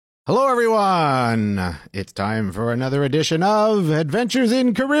Hello, everyone. It's time for another edition of Adventures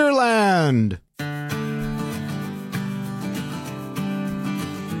in Careerland.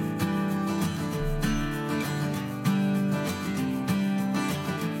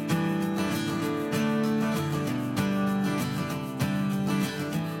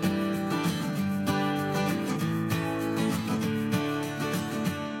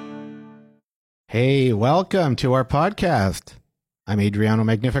 Hey, welcome to our podcast. I'm Adriano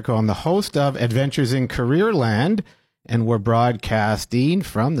Magnifico. I'm the host of Adventures in Careerland, and we're broadcasting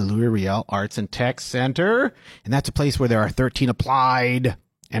from the Louis Riel Arts and Tech Center. And that's a place where there are 13 applied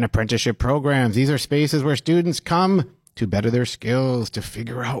and apprenticeship programs. These are spaces where students come to better their skills, to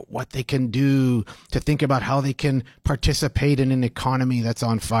figure out what they can do, to think about how they can participate in an economy that's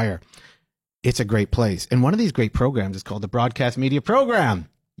on fire. It's a great place. And one of these great programs is called the Broadcast Media Program.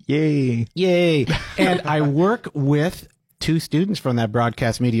 Yay. Yay. And I work with two students from that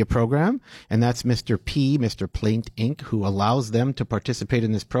broadcast media program, and that's Mr. P, Mr. Plaint Inc., who allows them to participate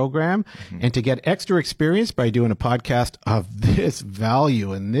in this program and to get extra experience by doing a podcast of this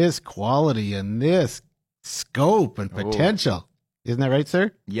value and this quality and this scope and potential. Isn't that right,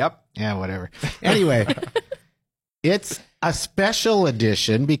 sir? Yep. Yeah, whatever. Anyway, it's a special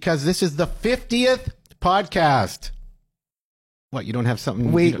edition because this is the 50th podcast. What, you don't have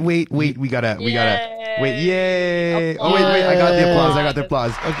something? Wait. We gotta. Wait, yay. Oh, wait. I got the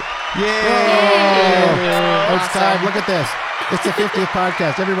applause. Okay. Yay. Oh, it's time. Look at this. It's the 50th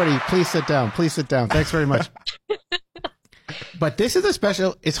podcast. Everybody, please sit down. Thanks very much. But this is a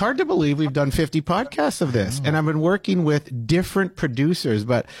special, it's hard to believe we've done 50 podcasts of this. And I've been working with different producers,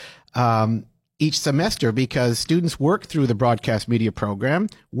 but each semester, because students work through the broadcast media program,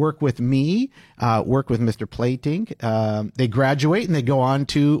 work with me, work with Mr. Plating. They graduate and they go on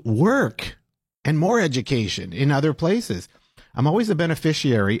to work and more education in other places. I'm always a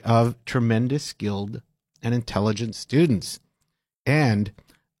beneficiary of tremendous skilled and intelligent students. And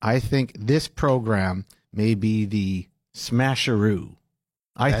I think this program may be the smasheroo.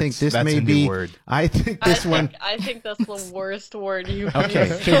 I think this may be. I think this one. I think that's the worst word you've Okay,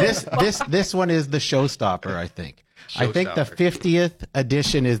 used. this one is the showstopper. I think the 50th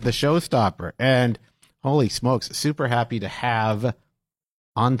edition is the showstopper, and holy smokes, super happy to have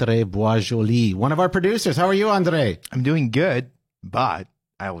Andre Boisjoli, one of our producers. How are you, Andre? I'm doing good, but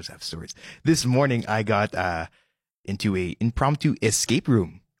I always have stories. This morning I got into a impromptu escape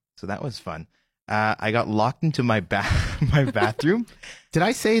room, so that was fun. I got locked into my bathroom. Did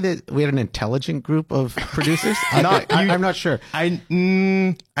I say that we had an intelligent group of producers? I'm not sure. I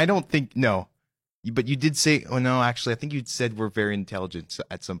don't think, no. But you did say, oh no, actually, I think you said we're very intelligent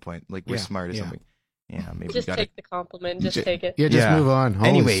at some point. Like we're smart or something. Yeah, maybe just take the compliment. Just take it. Yeah, just move on. Holy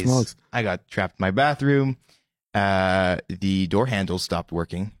Anyways, smokes. I got trapped in my bathroom. The door handle stopped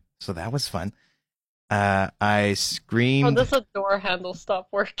working, so that was fun. I screamed. How does a door handle stop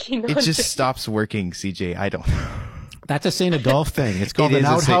working? It just stops working, CJ. I don't know. That's a St. Adolph thing. It's called an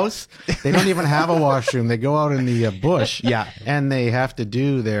outhouse. They don't even have a washroom. They go out in the bush. Yeah. And they have to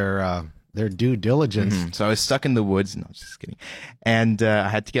do their due diligence. Mm-hmm. So I was stuck in the woods. No, just kidding. And I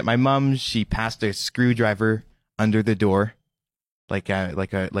had to get my mom. She passed a screwdriver under the door, like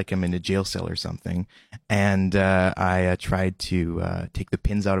I'm in a jail cell or something. And I tried to take the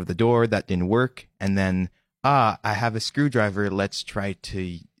pins out of the door. That didn't work. And then I have a screwdriver. Let's try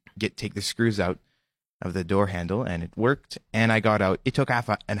to take the screws out of the door handle, and it worked. And I got out. It took a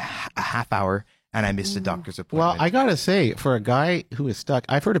half hour, and I missed the doctor's appointment. Well, I gotta say, for a guy who is stuck,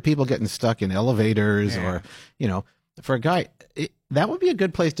 I've heard of people getting stuck in elevators or, for a guy, that would be a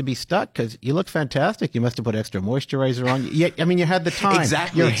good place to be stuck because you look fantastic. You must have put extra moisturizer on. Yeah, I mean, you had the time.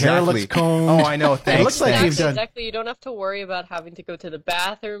 Exactly. Your hair looks combed. Oh, I know. Thanks. It looks like you've done. Exactly. You don't have to worry about having to go to the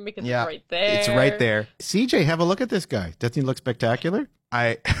bathroom because it's right there. It's right there. CJ, have a look at this guy. Doesn't he look spectacular?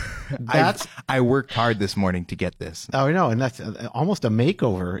 I worked hard this morning to get this. Oh, I know, and that's almost a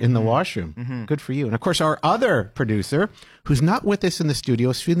makeover in the washroom. Mm-hmm. Good for you. And of course, our other producer, who's not with us in the studio,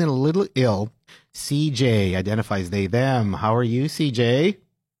 is feeling a little ill. CJ identifies they, them. How are you, CJ?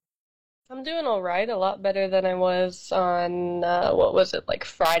 I'm doing all right. A lot better than I was on, what was it, like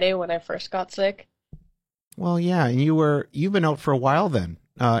Friday when I first got sick. Well, yeah, and you've been out for a while then.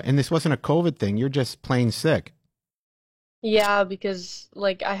 And this wasn't a COVID thing. You're just plain sick. Yeah, because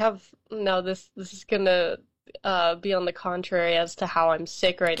like this is gonna be on the contrary as to how I'm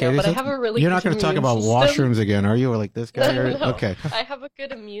sick right now. But I have a really You're not going to talk about washrooms again, are you? Or like this guy? No. Okay. I have a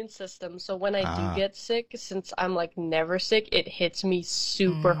good immune system, so when I do get sick, since I'm like never sick, it hits me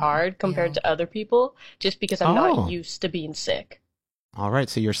super hard compared to other people, just because I'm not used to being sick. All right,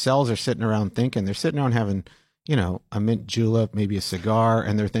 so your cells are sitting around thinking. They're sitting around having, a mint julep, maybe a cigar,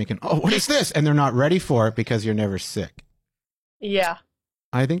 and they're thinking, oh, what is this? And they're not ready for it because you're never sick. Yeah.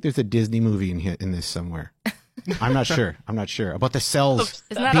 I think there's a Disney movie in this somewhere. I'm not sure. About the cells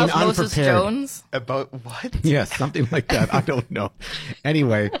Isn't that being Osmosis unprepared. Jones? About what? Yes, something like that. I don't know.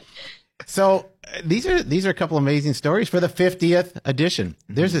 Anyway, so these are a couple amazing stories for the 50th edition.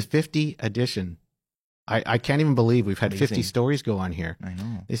 There's a 50 edition. I can't even believe we've had 50 stories go on here. I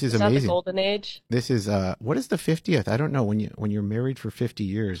know. This is Is that amazing. the golden age? This is what is the 50th? I don't know. When you're married for 50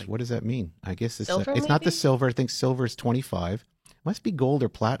 years, what does that mean? I guess it's Silver, it's not the maybe? silver. I think silver is 25. Must be gold or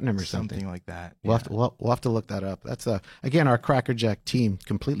platinum or something. Something like that. We'll Yeah. have to look that up. That's again our Crackerjack team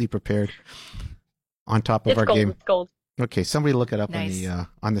completely prepared on top of It's our gold. game. It's gold. Okay, somebody look it up Nice.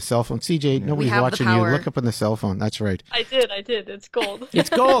 on the cell phone. CJ, nobody's have the watching you. power. Look up on the cell phone. That's right. I did. It's gold. It's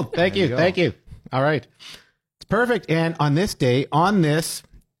gold. Thank There you. you go. Thank you. All right. It's perfect. And on this day, I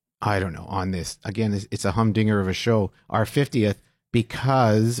don't know, on this, again, it's a humdinger of a show, our 50th,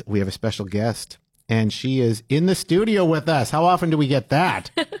 because we have a special guest and she is in the studio with us. How often do we get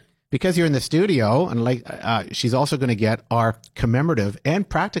that? Because you're in the studio, and she's also going to get our commemorative and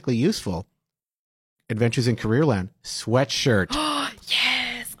practically useful Adventures in Careerland sweatshirt.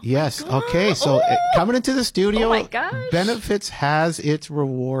 Yes. Yes. Okay. So coming into the studio, Oh my gosh. Benefits has its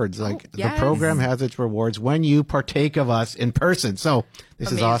rewards. Like yes. the program has its rewards when you partake of us in person. So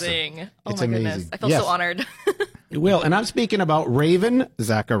this is awesome. Amazing. Oh It's my amazing. goodness. I feel Yes. so honored. Will, and I'm speaking about Raven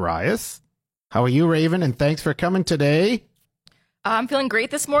Zacharias. How are you, Raven? And thanks for coming today. I'm feeling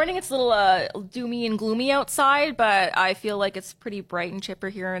great this morning. It's a little doomy and gloomy outside, but I feel like it's pretty bright and chipper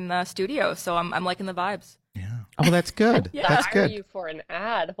here in the studio. So I'm liking the vibes. Yeah. Oh, that's good. Yeah. That's Hire good. you for an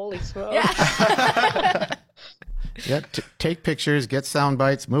ad. Holy smokes. Yeah. Yeah, take pictures, get sound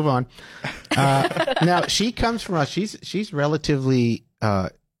bites, move on. Now she comes from us. She's relatively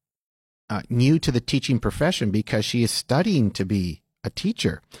new to the teaching profession because she is studying to be a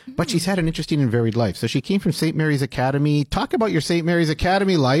teacher, but she's had an interesting and varied life. So she came from St. Mary's Academy. Talk about your St. Mary's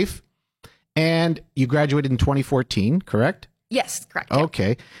Academy life, and you graduated in 2014, correct? Yes, correct. Yeah.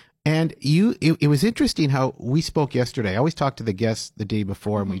 Okay. And it was interesting how we spoke yesterday. I always talk to the guests the day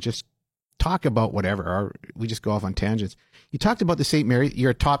before, and we just talk about whatever, or we just go off on tangents. You talked about the St. Mary.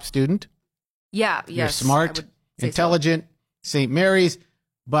 You're a top student. Yeah, You're yes. smart, I would say so. intelligent, St. Mary's,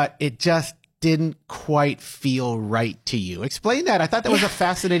 but it just didn't quite feel right to you. Explain that. I thought that was a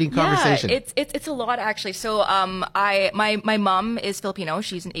fascinating conversation. Yeah, it's a lot actually. So my mom is Filipino.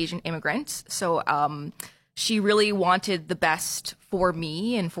 She's an Asian immigrant. So she really wanted the best for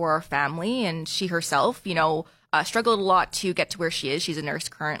me and for our family, and she herself, struggled a lot to get to where she is. She's a nurse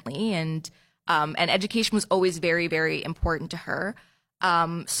currently, and education was always very, very important to her.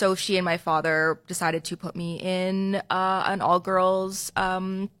 So she and my father decided to put me in an all-girls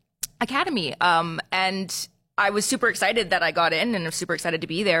academy. And I was super excited that I got in, and I was super excited to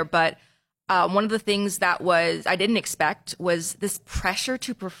be there. But one of the things that I didn't expect was this pressure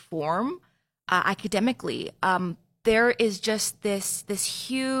to perform academically. There is just this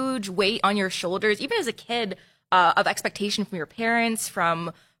huge weight on your shoulders, even as a kid, of expectation from your parents,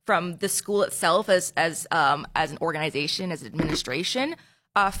 from the school itself as an organization, as an administration,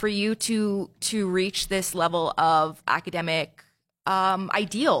 for you to reach this level of academic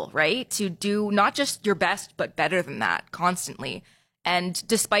ideal, right? To do not just your best, but better than that constantly. And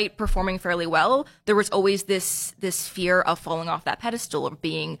despite performing fairly well, there was always this fear of falling off that pedestal, of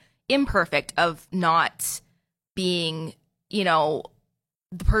being imperfect, of not being,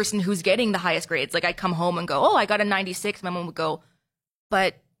 the person who's getting the highest grades. Like I'd come home and go, oh, I got a 96. My mom would go,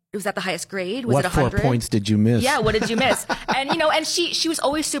 but was that the highest grade? Was what it 100? 4 points did you miss? Yeah, what did you miss? And and she was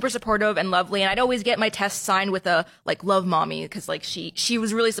always super supportive and lovely, and I'd always get my tests signed with a love mommy, because she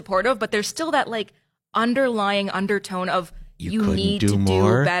was really supportive, but there's still that underlying undertone of you couldn't need do to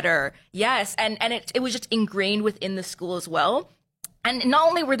more? do better. Yes, and it was just ingrained within the school as well. And not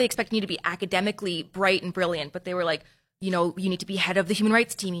only were they expecting you to be academically bright and brilliant, but they were like, you need to be head of the human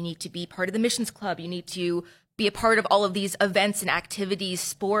rights team, you need to be part of the missions club, you need to be a part of all of these events and activities,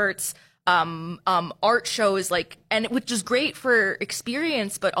 sports, art shows, and which is great for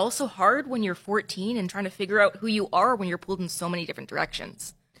experience, but also hard when you're 14 and trying to figure out who you are when you're pulled in so many different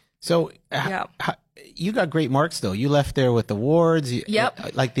directions. So Yeah. you got great marks though. You left there with awards,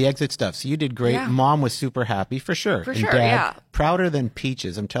 Yep. like the exit stuff. So you did great. Yeah. Mom was super happy for sure. For And sure, Dad, yeah. prouder than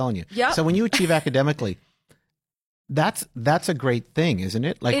peaches. I'm telling you. Yep. So when you achieve academically, that's a great thing, isn't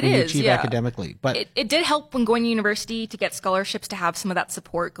it? Like It when you is, achieve yeah. academically, but It did help when going to university to get scholarships, to have some of that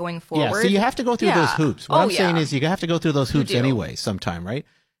support going forward. yeah. So you have to go through Yeah. those hoops. What Oh, I'm saying yeah. is you have to go through those hoops do. anyway sometime, right?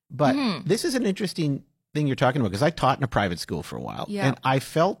 But Mm-hmm. this is an interesting thing you're talking about, because I taught in a private school for a while, Yeah. and I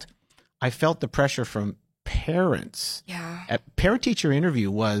felt the pressure from parents. Yeah. A parent-teacher interview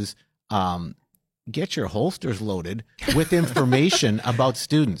was get your holsters loaded with information about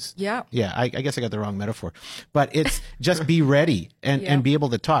students. Yeah. Yeah, I guess I got the wrong metaphor. But it's just be ready and be able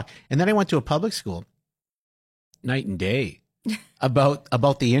to talk. And then I went to a public school, night and day,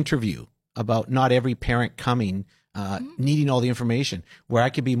 about the interview, about not every parent coming, needing all the information, where I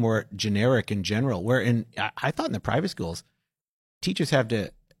could be more generic and general. Where I thought in the private schools, teachers have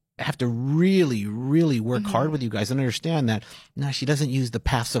to really, really work hard with you guys and understand that, no, she doesn't use the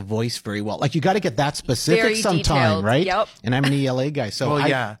passive voice very well. Like, you got to get that specific Very sometime, detailed. right? Yep. And I'm an ELA guy, so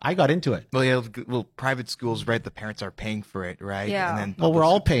I got into it. Well, yeah, well, private schools, right? The parents are paying for it, right? Yeah. And then Well, we're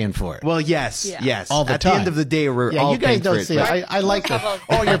all paying for it. Well, yes, Yeah. yes. All the At time. the end of the day, we're Yeah, all you guys paying don't for it. see it. I like Have that.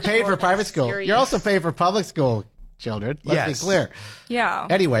 a Oh, you're paying for more private school. serious- You're also paying for public school children. Let's be Yes. clear. Yeah.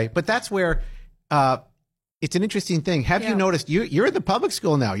 Anyway, but that's where it's an interesting thing. Have you Yeah. noticed you're in the public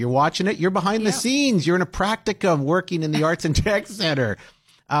school now? You're watching it. You're behind the Yeah. scenes. You're in a practicum working in the Arts and Tech Center.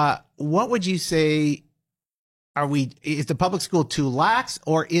 What would you say? Is the public school too lax,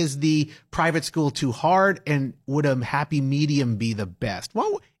 or is the private school too hard? And would a happy medium be the best?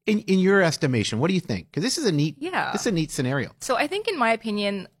 Well, in your estimation, what do you think? Because this is a neat scenario. So I think, in my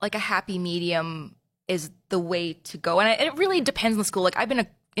opinion, like, a happy medium is the way to go. And it really depends on the school. Like, I've been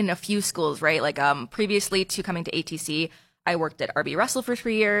in a few schools, right? Like, previously to coming to ATC, I worked at RB Russell for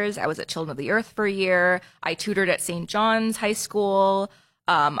 3 years. I was at Children of the Earth for a year. I tutored at St. John's High School.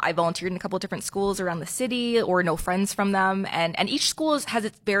 I volunteered in a couple of different schools around the city, or know friends from them. And each school has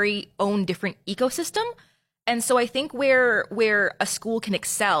its very own different ecosystem. And so I think where a school can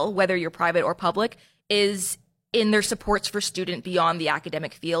excel, whether you're private or public, is in their supports for student beyond the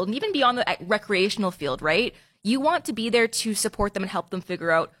academic field and even beyond the recreational field, right? You want to be there to support them and help them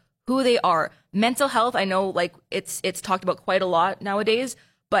figure out who they are. Mental health, I know, like, it's talked about quite a lot nowadays,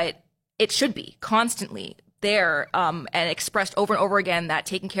 but it should be constantly there, and expressed over and over again, that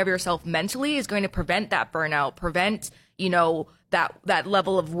taking care of yourself mentally is going to prevent that burnout, prevent, that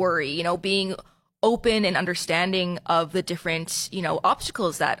level of worry, being open and understanding of the different,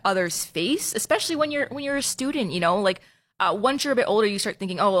 obstacles that others face, especially when you're a student, like, once you're a bit older, you start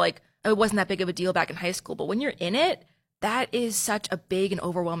thinking, oh, like, it wasn't that big of a deal back in high school. But when you're in it, that is such a big and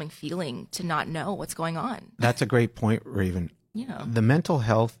overwhelming feeling to not know what's going on. That's a great point, Raven. Yeah. The mental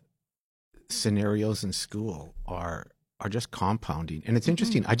health scenarios in school are just compounding. And it's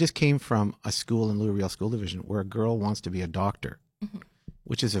interesting. I just came from a school in Louisville School Division where a girl wants to be a doctor,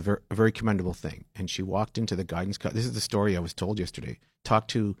 which is a very commendable thing. And she walked into the guidance. This is the story I was told yesterday.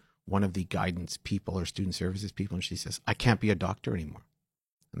 Talked to one of the guidance people or student services people, and she says, I can't be a doctor anymore.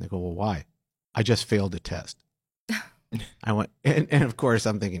 And they go, well, why? I just failed a test. I went, and of course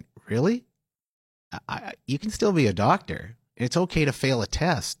I'm thinking, really? You can still be a doctor. It's okay to fail a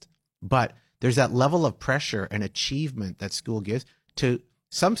test, but there's that level of pressure and achievement that school gives to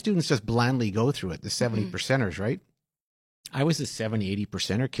some students. Just blandly go through it. The 70%ers, right? I was a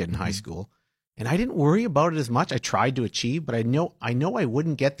 70-80%er kid in high school, and I didn't worry about it as much. I tried to achieve, but I know I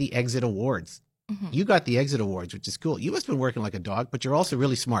wouldn't get the exit awards. You got the exit awards, which is cool. You must have been working like a dog, but you're also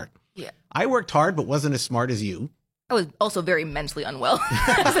really smart. Yeah. I worked hard, but wasn't as smart as you. I was also very mentally unwell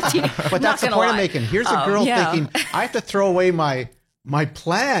as a teen. But that's the point I'm making. Here's a girl thinking, I have to throw away my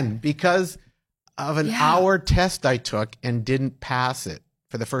plan because of an hour test I took and didn't pass it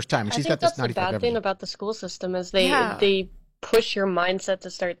for the first time. And she's got this 95 that's the bad revenue. thing about the school system is they push your mindset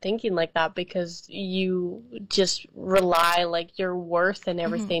to start thinking like that because you just rely like your worth and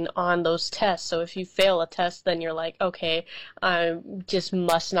everything on those tests. So if you fail a test, then you're like, okay, I just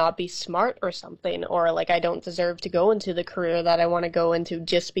must not be smart or something, or like I don't deserve to go into the career that I want to go into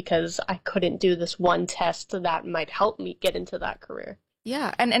just because I couldn't do this one test that might help me get into that career.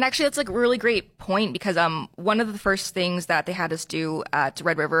 Yeah, and actually that's like a really great point because one of the first things that they had us do at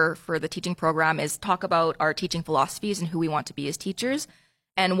Red River for the teaching program is talk about our teaching philosophies and who we want to be as teachers.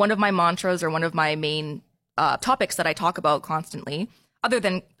 And one of my mantras, or one of my main topics that I talk about constantly, other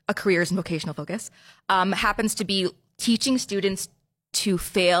than a careers and vocational focus, happens to be teaching students to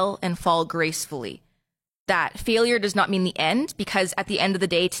fail and fall gracefully. That failure does not mean the end, because at the end of the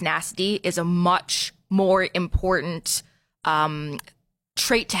day, tenacity is a much more important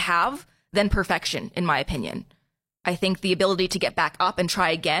trait to have than perfection, in my opinion. I think the ability to get back up and try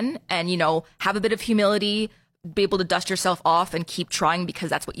again and, have a bit of humility, be able to dust yourself off and keep trying because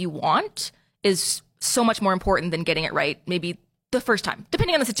that's what you want is so much more important than getting it right maybe the first time,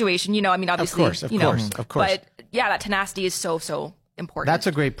 depending on the situation, obviously. Of course. But yeah, that tenacity is so important. That's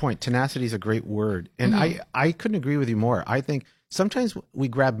a great point. Tenacity is a great word. And I couldn't agree with you more. I think sometimes we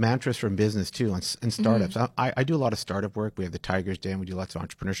grab mantras from business too and startups. I do a lot of startup work. We have the Tigers Den. We do lots of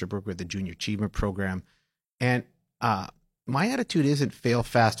entrepreneurship work. We have the Junior Achievement Program. And my attitude isn't fail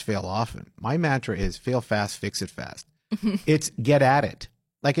fast, fail often. My mantra is fail fast, fix it fast. It's get at it.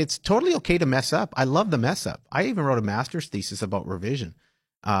 Like, it's totally okay to mess up. I love the mess up. I even wrote a master's thesis about revision,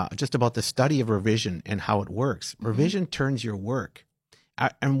 just about the study of revision and how it works. Revision turns your work.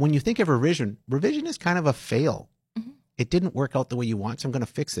 And when you think of revision is kind of a fail. It didn't work out the way you want, so I'm going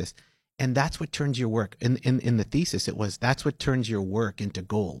to fix this. And that's what turns your work. In the thesis, it was, that's what turns your work into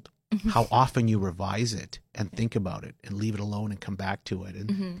gold. How often you revise it and think about it and leave it alone and come back to it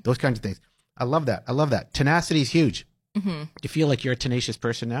and those kinds of things. I love that. I love that. Tenacity is huge. Do you feel like you're a tenacious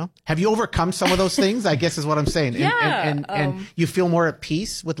person now? Have you overcome some of those things? I guess is what I'm saying. And you feel more at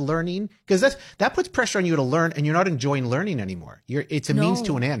peace with learning, because that puts pressure on you to learn, and you're not enjoying learning anymore. It's a means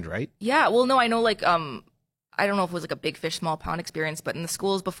to an end, right? Yeah. Well, no, I know, like, I don't know if it was like a big fish, small pond experience, but in the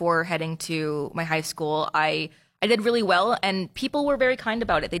schools before heading to my high school, I did really well, and people were very kind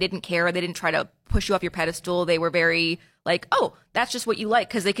about it. They didn't care. They didn't try to push you off your pedestal. They were very like, oh, that's just what you like,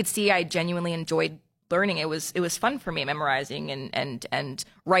 because they could see I genuinely enjoyed learning. It was fun for me, memorizing and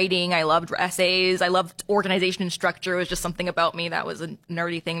writing. I loved essays. I loved organization and structure. It was just something about me that was a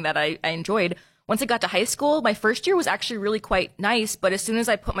nerdy thing that I enjoyed. Once I got to high school, my first year was actually really quite nice, but as soon as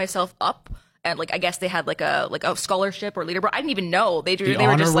I put myself up, and like, I guess they had like a scholarship or leaderboard. I didn't even know. They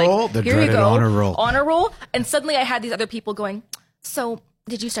were just like, the here you go, honor roll. And suddenly I had these other people going, so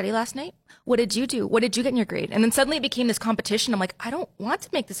did you study last night? What did you do? What did you get in your grade? And then suddenly it became this competition. I'm like, I don't want to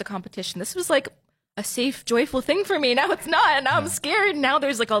make this a competition. This was like a safe, joyful thing for me. Now it's not. And now I'm scared. Now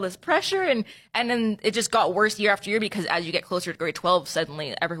there's like all this pressure. And then it just got worse year after year, because as you get closer to grade 12,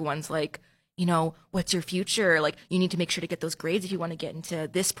 suddenly everyone's like, you know, what's your future? Like, you need to make sure to get those grades if you want to get into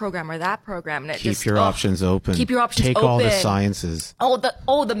this program or that program. And keep your options open. Keep your options open. Take all the sciences.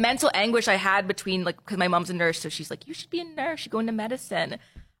 The mental anguish I had between, like, because my mom's a nurse, so she's like, you should be a nurse, you go into medicine.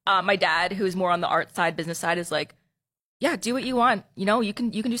 My dad, who's more on the art side, business side, is like, yeah, do what you want. You know, you can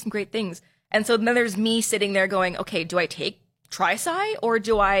do some great things. And so then there's me sitting there going, okay, do I take tri-sci or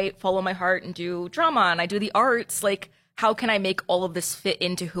do I follow my heart and do drama and I do the arts? Like, how can I make all of this fit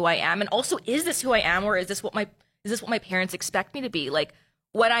into who I am? And also, is this who I am, or is this what my parents expect me to be? Like,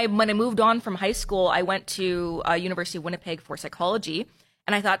 when I moved on from high school, I went to University of Winnipeg for psychology,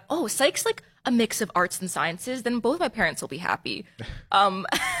 and I thought, oh, psych's like a mix of arts and sciences. Then both my parents will be happy.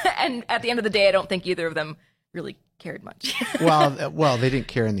 And at the end of the day, I don't think either of them really cared much. well, they didn't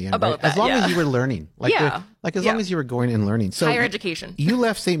care in the end. About right? that, as long as you were learning, as long as you were going and learning. So higher education. You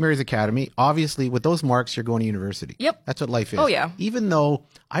left St. Mary's Academy. Obviously, with those marks, you're going to university. Yep, that's what life is. Oh yeah. Even though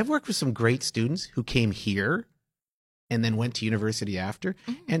I've worked with some great students who came here and then went to university after,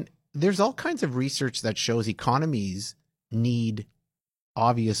 and there's all kinds of research that shows economies need,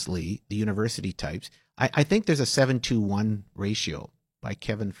 obviously, the university types. I think there's a 7-to-1 ratio by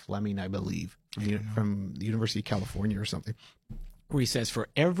Kevin Fleming, I believe, from the University of California or something, where he says for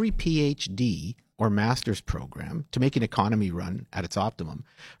every PhD or master's program, to make an economy run at its optimum,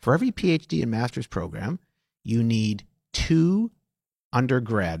 for every PhD and master's program, you need 2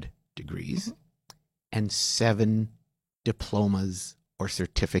 undergrad degrees and 7 diplomas or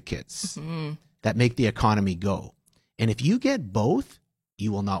certificates that make the economy go. And if you get both,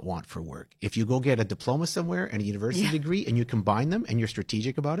 you will not want for work. If you go get a diploma somewhere and a university degree and you combine them and you're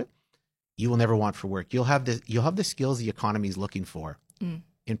strategic about it, you will never want for work. You'll have the skills the economy is looking for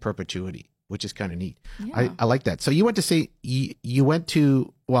in perpetuity, which is kind of neat. Yeah. I like that. So you went to say you went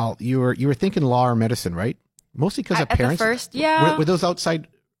to, well, you were thinking law or medicine, right? Mostly because of parents. At first, yeah. Were those outside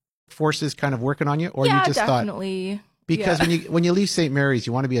forces kind of working on you, or you just definitely. Thought? Because when you leave St. Mary's,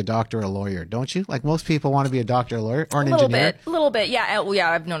 you want to be a doctor or a lawyer, don't you? Like most people want to be a doctor or a lawyer or an engineer. A little bit. Yeah.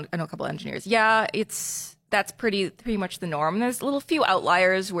 I know a couple of engineers. Yeah, that's pretty much the norm. There's a few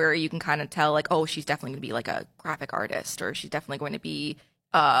outliers where you can kind of tell, like, oh, she's definitely going to be like a graphic artist, or she's definitely going to be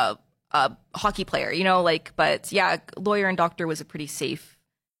a hockey player, you know, like, but yeah, lawyer and doctor was a pretty safe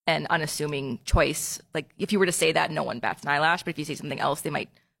and unassuming choice. Like, if you were to say that, no one bats an eyelash, but if you say something else, they might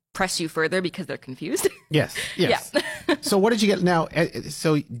press you further because they're confused. Yes. Yeah. So what did you get now?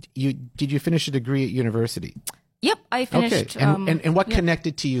 So did you finish a degree at university? Yep, I finished. Okay. And what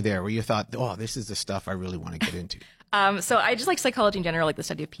connected to you there where you thought, oh, this is the stuff I really want to get into? So I just like psychology in general, like the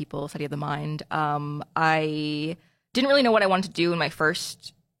study of people, study of the mind. I didn't really know what I wanted to do in my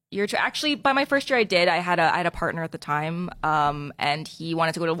first year. Actually, by my first year, I did. I had a partner at the time, and he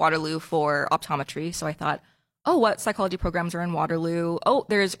wanted to go to Waterloo for optometry. So I thought, oh, what psychology programs are in Waterloo? Oh,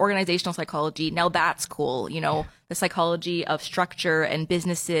 there's organizational psychology. Now that's cool. You know, the psychology of structure and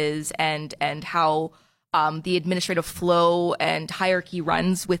businesses and how the administrative flow and hierarchy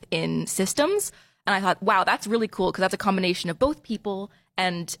runs within systems. And I thought, wow, that's really cool because that's a combination of both people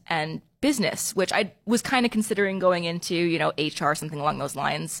and business, which I was kind of considering going into, you know, HR, something along those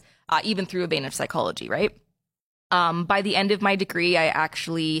lines, even through a vein of psychology, right? By the end of my degree, I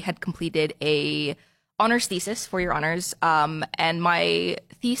actually had completed a honors thesis for your honors. And my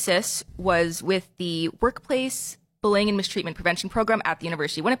thesis was with the Workplace Bullying and Mistreatment Prevention Program at the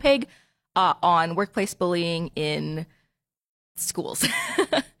University of Winnipeg on workplace bullying in schools.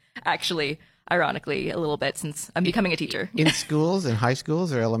 Actually, ironically, a little bit since I'm becoming a teacher. In schools, in high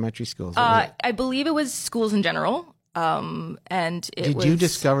schools or elementary schools? I believe it was schools in general. And did you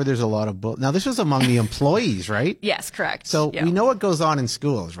discover there's a lot of now this was among the employees, right? Yes, correct. So we know what goes on in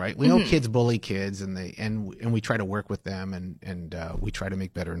schools, right? We know kids bully kids, and we try to work with them, and we try to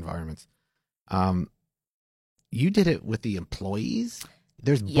make better environments. You did it with the employees.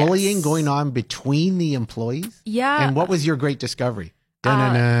 There's bullying going on between the employees. Yeah. And what was your great discovery?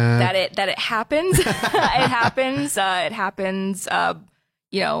 That it happens. It happens. It happens.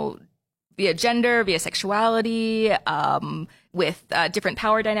 You know, via gender, via sexuality, with different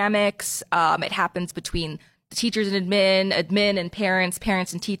power dynamics. It happens between the teachers and admin and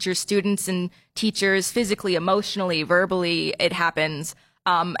parents and teachers, students and teachers, physically, emotionally, verbally. It happens.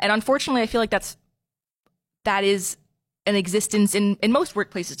 And unfortunately, I feel like that is an existence in most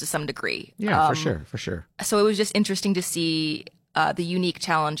workplaces to some degree. Yeah, for sure. So it was just interesting to see the unique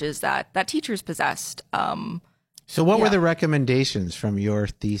challenges that teachers possessed. So what were the recommendations from your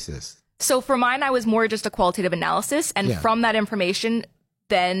thesis? So for mine, I was more just a qualitative analysis. And from that information,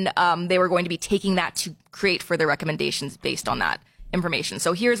 then they were going to be taking that to create further recommendations based on that information.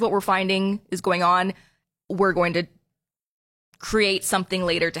 So here's what we're finding is going on. We're going to create something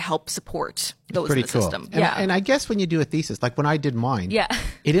later to help support those in the system. And I guess when you do a thesis, like when I did mine,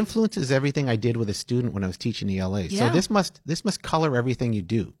 it influences everything I did with a student when I was teaching ELA. So this must color everything you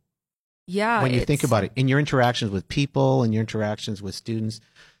do. Yeah. When you think about it, in your interactions with people and your interactions with students.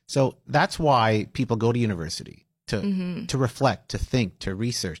 So that's why people go to university to reflect, to think, to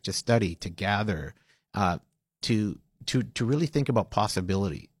research, to study, to gather, to really think about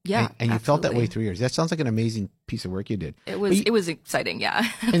possibility. Yeah, and you felt that way 3 years. That sounds like an amazing piece of work you did. It was exciting, yeah.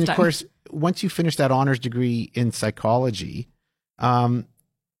 And of course, once you finish that honors degree in psychology,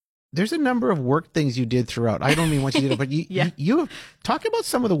 there's a number of work things you did throughout. I don't mean once you did it, but you talk about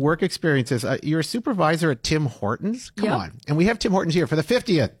some of the work experiences. You're a supervisor at Tim Hortons. Come on, and we have Tim Hortons here for the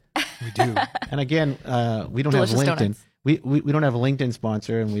 50th. We do. And again, we don't Delicious have LinkedIn. Donuts. We don't have a LinkedIn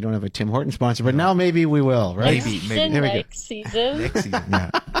sponsor, and we don't have a Tim Hortons sponsor, but now maybe we will, right? Maybe. Next season. Next season, yeah.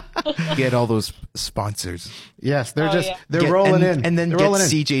 Get all those sponsors. Yes, they're rolling in. And then they're get rolling in.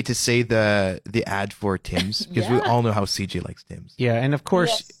 CJ to say the ad for Tim's, because we all know how CJ likes Tim's. Yeah, and of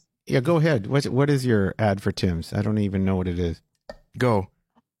course, go ahead. What is your ad for Tim's? I don't even know what it is. Go.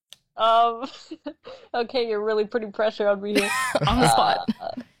 Okay, you're really putting pressure on me here. On the spot.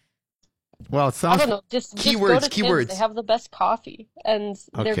 Well, it sounds. I don't know. Just go to Tim's. They have the best coffee, and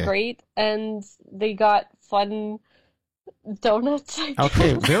they're great, and they got fun donuts.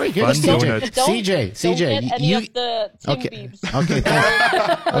 Okay, very good. Fun donuts. CJ, Don't get any of the Tim Beebs.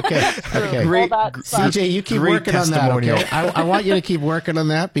 Okay. Great. CJ, you keep working on that. Okay, I want you to keep working on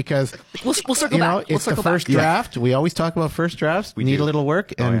that because we'll circle back. It's the first draft. We always talk about first drafts. We need a little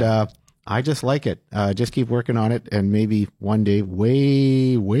work, and I just like it. Just keep working on it, and maybe one day,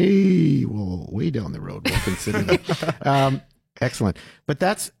 way down the road, we'll consider that. Excellent. But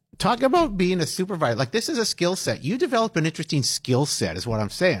talk about being a supervisor. Like, this is a skill set. You develop an interesting skill set, is what I'm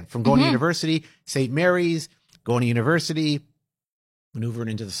saying. From going to university, St. Mary's, going to university, maneuvering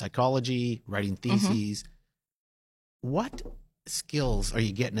into the psychology, writing theses. What skills are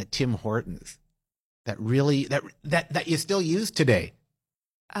you getting at Tim Hortons that really that you still use today?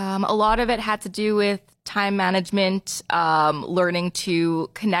 A lot of it had to do with time management, learning to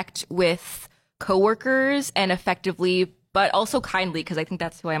connect with coworkers and effectively, but also kindly, because I think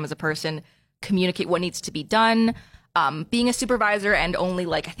that's who I am as a person, communicate what needs to be done. Being a supervisor and only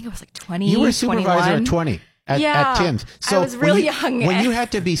I think it was 20. You were a supervisor 21. at 20 at Tim's. So I was really young. When you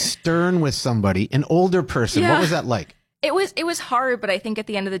had to be stern with somebody, an older person, what was that like? It was hard, but I think at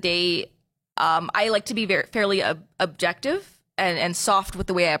the end of the day, I like to be fairly objective and soft with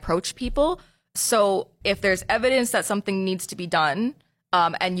the way I approach people. So if there's evidence that something needs to be done,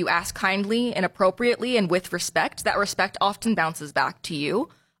 and you ask kindly and appropriately and with respect, that respect often bounces back to you.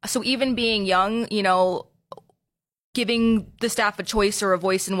 So even being young, giving the staff a choice or a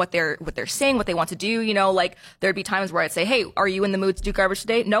voice in what they're saying, what they want to do, there'd be times where I'd say, hey, are you in the mood to do garbage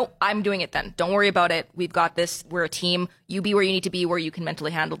today? No, I'm doing it then. Don't worry about it. We've got this. We're a team. You be where you need to be, where you can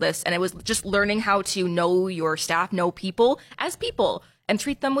mentally handle this. And it was just learning how to know your staff, know people as people, and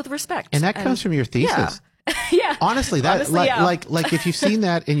treat them with respect. And that comes from your thesis. Yeah. Honestly, like if you've seen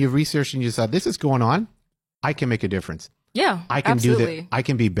that and you've researched and you thought this is going on, I can make a difference. Yeah, I can absolutely. do that. I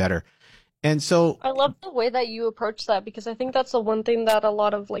can be better. And so I love the way that you approach that, because I think that's the one thing that a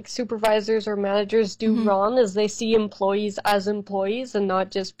lot of like supervisors or managers do wrong, is they see employees as employees and not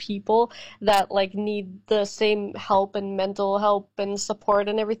just people that like need the same help and mental help and support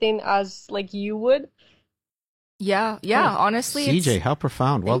and everything as like you would. Yeah, honestly. CJ, how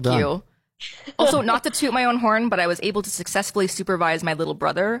profound. Well done. Thank you. Also, not to toot my own horn, but I was able to successfully supervise my little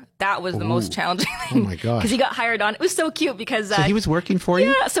brother. That was the most challenging thing. Oh my gosh. Because he got hired on. It was so cute because... So he was working for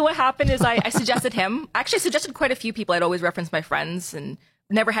you? Yeah, so what happened is I suggested him. Actually, I suggested quite a few people. I'd always reference my friends and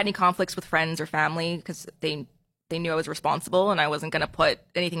never had any conflicts with friends or family because they knew I was responsible and I wasn't going to put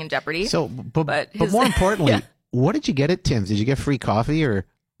anything in jeopardy. So, but more importantly, what did you get at Tim's? Did you get free coffee or...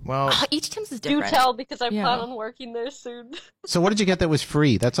 Well, each Tim's is different. Do tell, because I plan on working there soon. So what did you get that was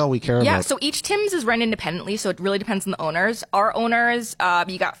free? That's all we care about. Yeah, so each Tim's is run independently, so it really depends on the owners. Our owners,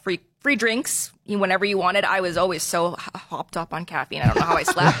 you got free drinks whenever you wanted. I was always so hopped up on caffeine. I don't know how I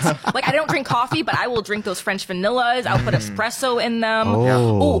slept. Like, I don't drink coffee, but I will drink those French vanillas. I'll put espresso in them.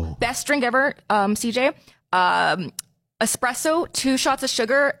 Oh, best drink ever, CJ. Espresso, 2 shots of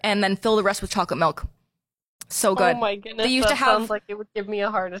sugar, and then fill the rest with chocolate milk. So good. Oh my goodness, that sounds like it would give me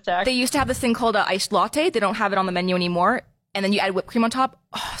a heart attack. They used to have this thing called an iced latte. They don't have it on the menu anymore. And then you add whipped cream on top.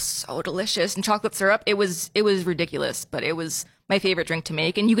 Oh, so delicious. And chocolate syrup. It was ridiculous, but it was my favorite drink to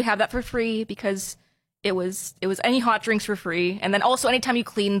make. And you could have that for free because it was any hot drinks for free. And then also anytime you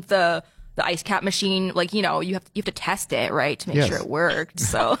cleaned the ice cap machine, like, you have to test it, right, to make sure it worked.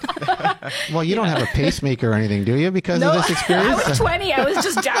 So well, you don't have a pacemaker or anything, do you, because of this experience? I was 20. I was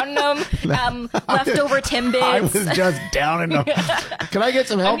just downing them. Leftover Timbits. I was just downing them. Can I get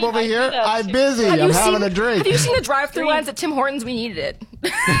some help over here? I'm busy. I'm having a drink. Have you seen the drive-thru lines at Tim Hortons? We needed it.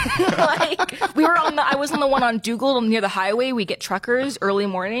 Like, I was on the one on Dougal near the highway. We get truckers early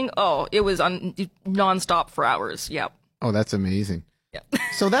morning. Oh, it was on nonstop for hours. Yep. Oh, that's amazing. Yeah.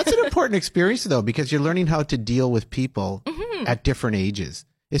 So that's an important experience, though, because you're learning how to deal with people at different ages,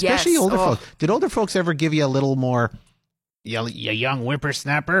 especially older folks. Did older folks ever give you a little more, you young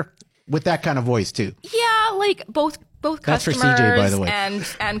whippersnapper, with that kind of voice too? Yeah, like both That's customers for CJ, by the way.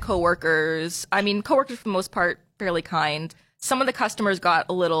 and coworkers. I mean, coworkers for the most part fairly kind. Some of the customers got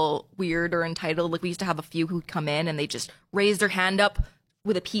a little weird or entitled. Like, we used to have a few who'd come in and they just raise their hand up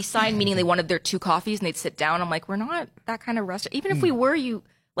with a peace sign, meaning they wanted their 2 coffees, and they'd sit down. I'm like, we're not that kind of restaurant. Even if we were,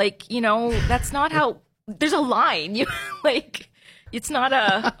 that's not how. There's a line. It's not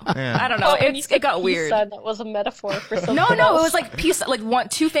a. I don't know. It got weird. Sign, that was a metaphor for something. No, else. it was like peace.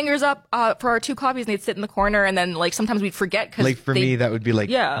 Like 2 fingers up for our 2 coffees, and they'd sit in the corner, and then like sometimes we'd forget because like for me that would be like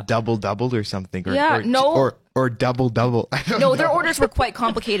double or something, or double. No, their orders were quite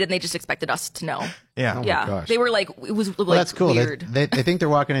complicated, and they just expected us to know. Yeah. Oh my Yeah, gosh. they were like, it was like, That's cool. weird. They think they're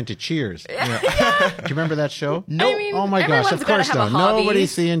walking into Cheers. Do you remember that show? No. I mean, oh my gosh! Of everyone's gotta course have a not. hobby.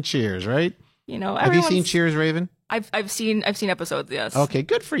 Nobody's seeing Cheers, right? Have you seen Cheers, Raven? I've seen episodes. Yes. Okay,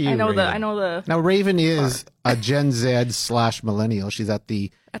 good for you. I know Raven. Now Raven is a Gen Z / millennial. She's at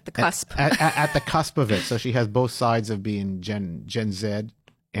the cusp. At the cusp of it. So she has both sides of being Gen Z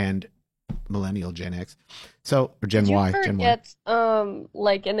and millennial Gen X. So or Gen Y. Did you ever get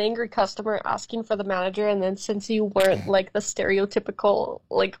like an angry customer asking for the manager, and then since you weren't like the stereotypical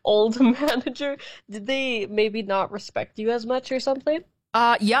like old manager, did they maybe not respect you as much or something?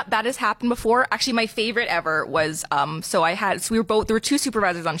 Yeah, that has happened before. Actually, my favorite ever was there were 2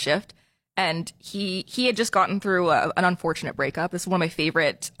 supervisors on shift, and he had just gotten through an unfortunate breakup. This is one of my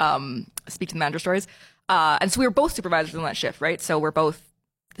favorite speak to the manager stories. And so we were both supervisors on that shift, right? So we're both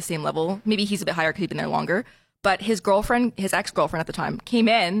the same level. Maybe he's a bit higher because he'd been there longer. But his ex-girlfriend at the time, came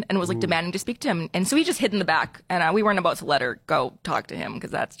in and was like demanding to speak to him. And so he just hid in the back, and we weren't about to let her go talk to him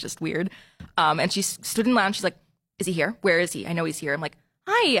because that's just weird. And she stood in the lounge. She's like, "Is he here? Where is he? I know he's here." I'm like,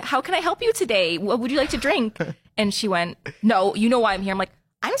 "Hi, how can I help you today? What would you like to drink?" And she went, "No, you know why I'm here." I'm like,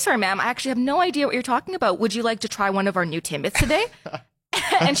 "I'm sorry, ma'am. I actually have no idea what you're talking about. Would you like to try one of our new Timbits today?"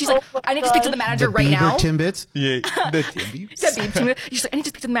 And she's like, "I need to speak to the manager right now." Timbits? Yeah, the Timbits. She's like, "I need to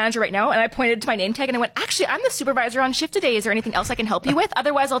speak to the manager right now." And I pointed to my name tag and I went, "Actually, I'm the supervisor on shift today. Is there anything else I can help you with?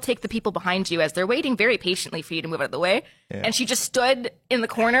 Otherwise, I'll take the people behind you as they're waiting very patiently for you to move out of the way." Yeah. And she just stood in the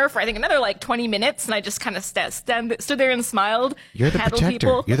corner for, I think, another like 20 minutes. And I just kind of stood there and smiled. You're the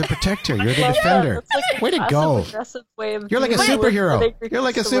protector. You're the protector. You're the defender. Like way to go. You're like a superhero. You're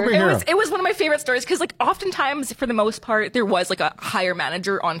like a superhero. It was one of my favorite stories because like oftentimes, for the most part, there was like a higher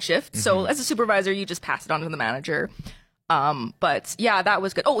manager on shift. So as a supervisor, you just pass it on to the manager. But yeah, that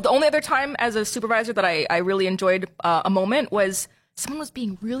was good. Oh, the only other time as a supervisor that I really enjoyed a moment was someone was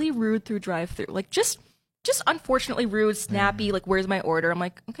being really rude through drive-thru. Like, just just unfortunately rude, snappy, like, where's my order? I'm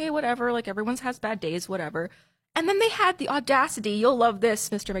like, okay, whatever. Like, everyone's has bad days, whatever. And then they had the audacity, you'll love this,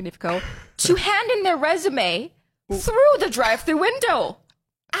 Mr. Magnifico, to hand in their resume through the drive-through window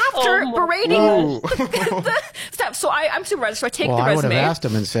after berating the staff. So I'm supervisor, so I take the resume. I would have asked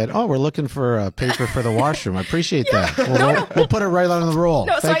him and said, "Oh, we're looking for a paper for the washroom. I appreciate that. We'll put it right on the roll.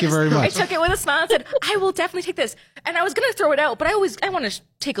 Thank you very much." I took it with a smile and said, "I will definitely take this." And I was going to throw it out, but I want to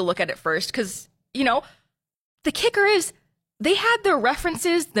take a look at it first because, you know, the kicker is they had their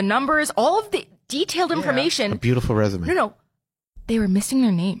references, the numbers, all of the detailed information. A beautiful resume. No, they were missing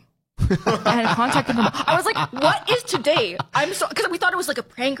their name. I had contacted them. I was like, what is today? Because we thought it was like a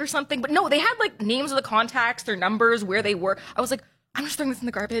prank or something, but no, they had like names of the contacts, their numbers, where they were. I was like, I'm just throwing this in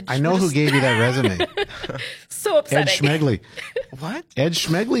the garbage. I know who gave you that resume. So upsetting. Ed Schmegley. What? Ed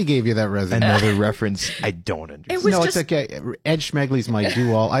Schmegley gave you that resume. Another reference I don't understand. It's okay. Ed Schmegley's my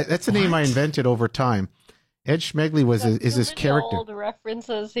do-all. That's a name I invented over time. Ed Schmegley is this character. Old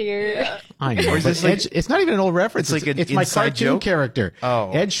references here. Yeah. I know. It's not even an old reference. It's my cartoon joke? Character.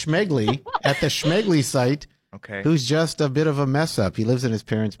 Oh. Ed Schmegley at the Schmegley site. Okay. Who's just a bit of a mess up. He lives in his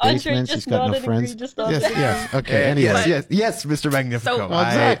parents' basement. He's got no friends. Yes. Okay. Yes, Mr. Magnifico. So,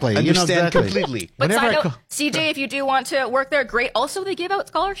 exactly. I understand exactly. completely. But side note, CJ, if you do want to work there, great. Also, they give out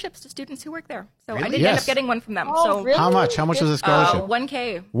scholarships to students who work there. So I did end up getting one from them. So really? How much? How much was the scholarship?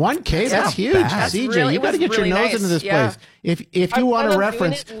 $1K. $1K? That's huge. CJ, you got to get your nose into this place. If you want a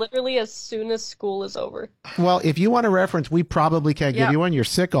reference, doing it literally as soon as school is over. Well, if you want a reference, we probably can't give you one. You're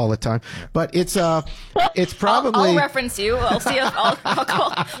sick all the time. But it's probably. I'll reference you. I'll see if I'll call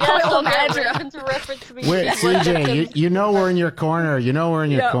my old manager. Reference me. CJ, you know we're in your corner. You know we're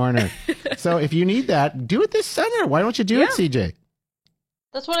in your corner. So if you need that, do it this summer. Why don't you do it, CJ?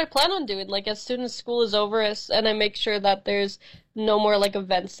 That's what I plan on doing. Like, as soon as school is over, and I make sure that there's no more like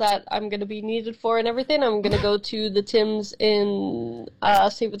events that I'm going to be needed for and everything, I'm going to go to the Tim's in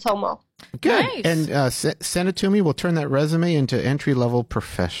St. Vital Mall. Good. Nice. And send it to me. We'll turn that resume into entry-level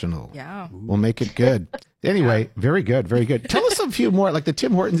professional. Yeah. We'll make it good. Anyway, very good. Very good. Tell us a few more. Like, the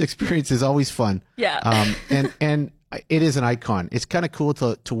Tim Hortons experience is always fun. Yeah. And it is an icon. It's kind of cool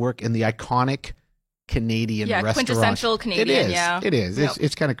to work in the iconic Canadian restaurant. Quintessential Canadian. It is. Yep.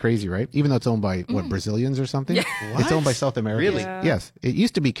 It's kind of crazy, right? Even though it's owned by Brazilians or something. Yeah. It's owned by South Americans. Really? Yeah. Yes. It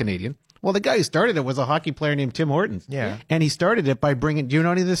used to be Canadian. Well, the guy who started it was a hockey player named Tim Hortons. Yeah. And he started it by bringing. Do you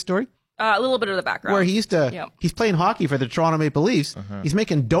know any of this story? A little bit of the background. Where he used to. He's playing hockey for the Toronto Maple Leafs. He's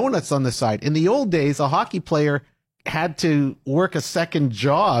making donuts on the side. In the old days, a hockey player had to work a second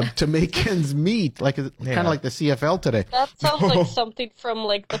job to make ends meet, kind of like the CFL today. That sounds like something from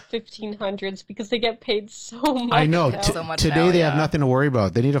like the 1500s because they get paid so much. I know. Now. Today they have nothing to worry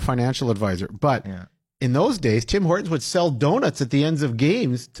about. They need a financial advisor. But in those days, Tim Hortons would sell donuts at the ends of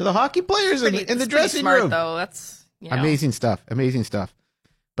games to the hockey players in the dressing room. Though. That's amazing stuff. Amazing stuff.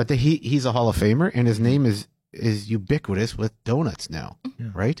 But he's a Hall of Famer, and his name is ubiquitous with donuts now,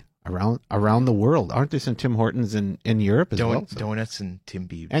 right? Around the world. Aren't there some Tim Hortons in Europe as well? Donuts and Tim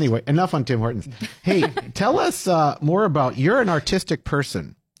Biebs. Anyway, enough on Tim Hortons. Hey, tell us more about, you're an artistic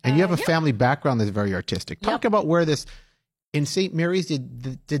person, and you have a family background that's very artistic. Talk about where this, in St. Mary's,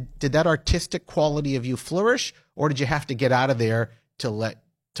 did that artistic quality of you flourish, or did you have to get out of there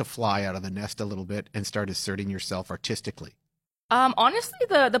to fly out of the nest a little bit and start asserting yourself artistically? Honestly,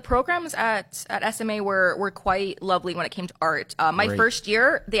 the programs at SMA were quite lovely when it came to art. My first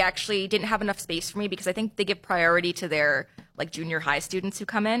year, they actually didn't have enough space for me because I think they give priority to their like junior high students who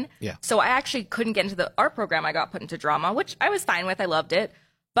come in. Yeah. So I actually couldn't get into the art program. I got put into drama, which I was fine with. I loved it.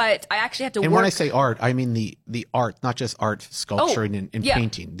 But I actually had to work. And when I say art, I mean the art, not just art, sculpture and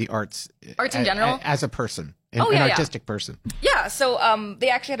painting. The arts in general, as a person, an artistic person. Yeah. So they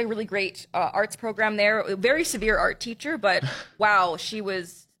actually had a really great arts program there. A very severe art teacher, but wow,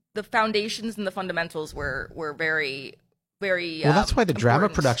 the foundations and the fundamentals were very. Very, well, that's why the drama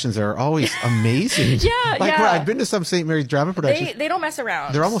productions are always amazing. I've been to some St. Mary's drama productions. They don't mess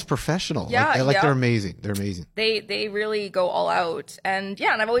around. They're almost professional. They're amazing. They're amazing. They really go all out. And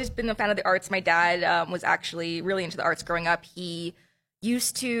and I've always been a fan of the arts. My dad was actually really into the arts growing up. He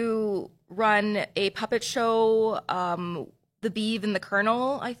used to run a puppet show, The Beeve and the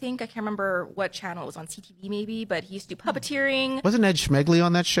Colonel, I think. I can't remember what channel. It was on CTV maybe, but he used to do puppeteering. Wasn't Ed Schmegley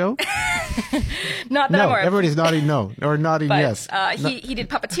on that show? Not that no, everybody's nodding no, or nodding yes. He did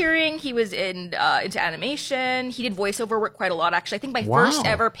puppeteering. He was into animation. He did voiceover work quite a lot, actually. I think my first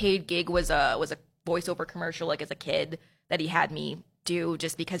ever paid gig was a voiceover commercial, like as a kid, that he had me do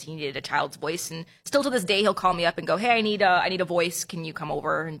just because he needed a child's voice. And still to this day, he'll call me up and go, "Hey, I need a voice. Can you come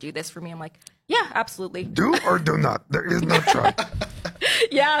over and do this for me?" I'm like, "Yeah, absolutely." Do or do not. There is no try.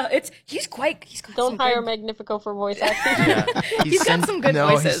 Yeah, he's got Don't some hire good- Magnifico for voice acting. Yeah. He's got some good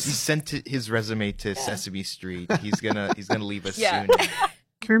voices. He sent his resume to Sesame Street. He's gonna leave us Yeah. soon.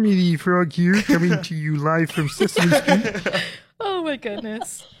 Kermit the Frog here, coming to you live from Sesame Street. Oh my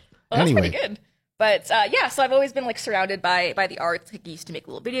goodness. Well, Anyway. that's pretty good. But yeah, so I've always been like surrounded by the arts. He used to make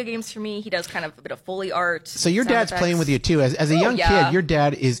little video games for me. He does kind of a bit of Foley art. So your sound dad's effects. playing with you too. As a young yeah. kid, your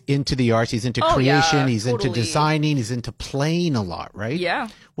dad is into the arts. He's into Oh, creation. yeah, he's into totally. designing. He's into playing a lot, right? Yeah.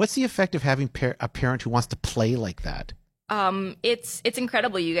 What's the effect of having a parent who wants to play like that? It's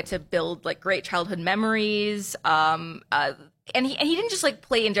incredible. You get to build like great childhood memories. And he didn't just like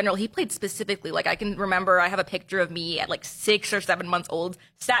play in general. He played specifically. Like I can remember, I have a picture of me at like 6 or 7 months old,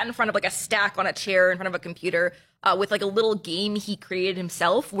 sat in front of like a stack on a chair in front of a computer, with like a little game he created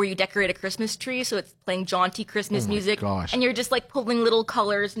himself, where you decorate a Christmas tree, so it's playing jaunty Christmas music, gosh. and you're just like pulling little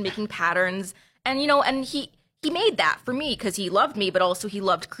colors and making patterns. And and he made that for me because he loved me, but also he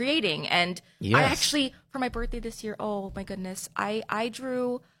loved creating. And Yes. I actually, for my birthday this year, oh my goodness, I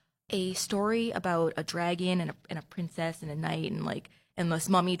drew a story about a dragon and a princess and a knight and this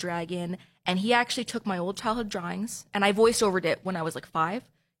mummy dragon. And he actually took my old childhood drawings, and I voice overed it when I was like 5.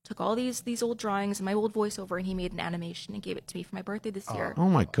 Took all these old drawings and my old voiceover, and he made an animation and gave it to me for my birthday this year. Oh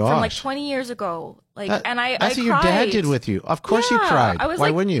my gosh. From like 20 years ago. Like, That- and I that's I what your dad cried. did with you. Of course you Yeah, cried. I was Why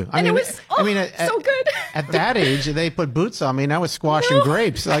like- wouldn't you? and it was so good. At that age, they put boots on me, and I was squashing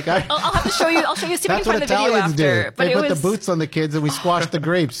grapes. Like I'll have to show you. I'll show you. See if I that's can what find the video Italians after. do. But They it put was the boots on the kids, and we squashed the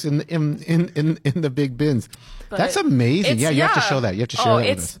grapes in the big bins. That's amazing. it's- Yeah, you have to show that. You have to share that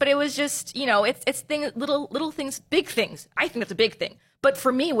with us. But it was just, it's little things, big things. I think that's a big thing. But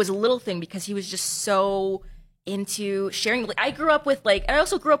for me, it was a little thing because he was just so into sharing. Like, I grew up with and I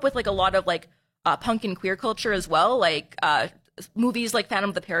also grew up with like a lot of like punk and queer culture as well. Like movies like Phantom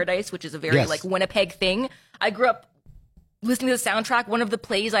of the Paradise, which is a very Yes. like Winnipeg thing. I grew up listening to the soundtrack. One of the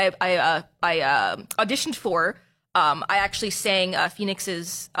plays I auditioned for. I actually sang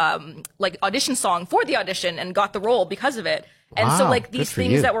Phoenix's like audition song for the audition and got the role because of it. And so Wow, like good these for you.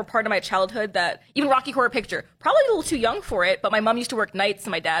 things that were part of my childhood, that even Rocky Horror Picture, probably a little too young for it, but my mom used to work nights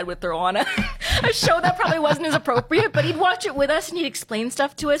and my dad would throw on a show that probably wasn't as appropriate, but he'd watch it with us and he'd explain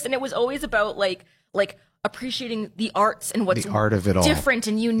stuff to us, and it was always about like appreciating the arts and what's The art of it all. different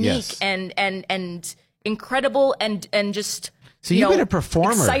and unique Yes. and incredible and just So you've been a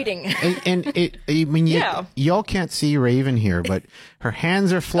performer. exciting. I mean, Yeah. y'all can't see Raven here, but her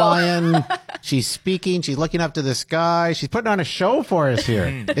hands are flying. She's speaking. She's looking up to the sky. She's putting on a show for us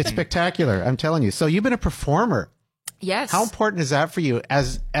here. It's spectacular. I'm telling you. So you've been a performer. Yes. How important is that for you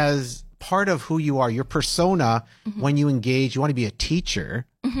as part of who you are, your persona? When you engage, you want to be a teacher.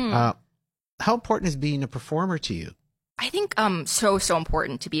 How important is being a performer to you? I think so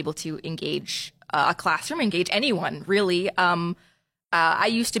important to be able to engage a classroom, engage anyone really. I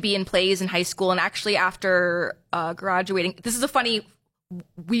used to be in plays in high school, and actually after graduating, this is a funny,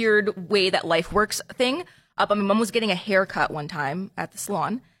 weird way that life works thing. But my mom was getting a haircut one time at the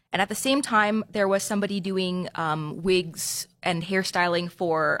salon, and at the same time there was somebody doing wigs and hairstyling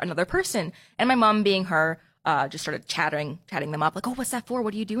for another person, and my mom, being her, just started chatting them up, like, "Oh, what's that for?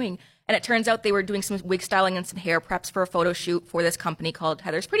 What are you doing?" And it turns out they were doing some wig styling and some hair preps for a photo shoot for this company called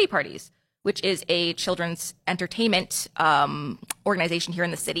Heather's Pretty Parties, which is a children's entertainment organization here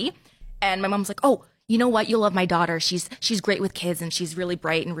in the city. And my mom's like, "Oh, you know what? You'll love my daughter. She's great with kids, and she's really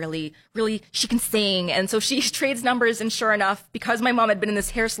bright and really she can sing." And so she trades numbers, and sure enough, because my mom had been in this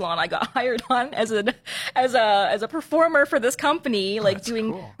hair salon, I got hired on as a performer for this company, like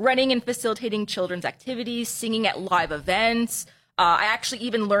running and facilitating children's activities, singing at live events. I actually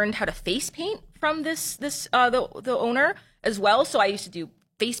even learned how to face paint from the owner as well. So I used to do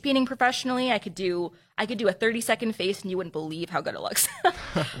face painting professionally. I could do a 30-second face, and you wouldn't believe how good it looks.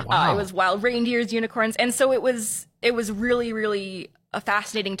 Wow. It was wild reindeers, unicorns, and so it was really, really a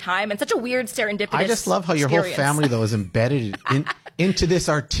fascinating time and such a weird serendipitous. I just love how your whole experience. family, though, is embedded into this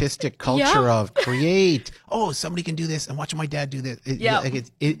artistic culture Yeah. of create. Oh, somebody can do this, and watching my dad do this. Yeah.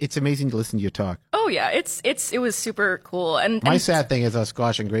 It's amazing to listen to you talk. Oh yeah, it was super cool. And My sad thing is I was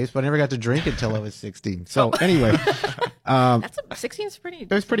squashing grapes, but I never got to drink until I was 16. So anyway, 16 is pretty.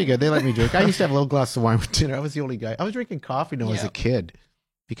 it was pretty good. They let me drink. I used to have a little glass of wine with dinner. I was the only guy. I was drinking coffee when I was Yeah. a kid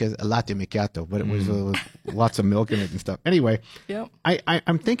because a latte macchiato, but it was lots of milk in it and stuff. Anyway, Yep.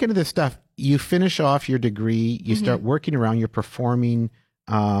 I'm thinking of this stuff. You finish off your degree, you start working around, you're performing.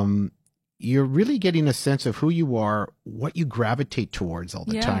 You're really getting a sense of who you are, what you gravitate towards all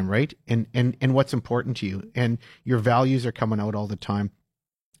the Yeah. time, right? And what's important to you. And your values are coming out all the time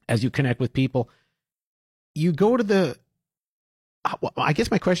as you connect with people. You go to I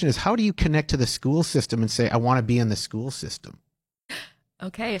guess my question is, how do you connect to the school system and say, I want to be in the school system?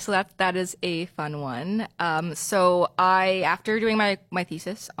 Okay, so that is a fun one. So after doing my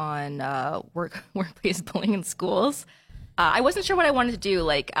thesis on workplace bullying in schools, I wasn't sure what I wanted to do.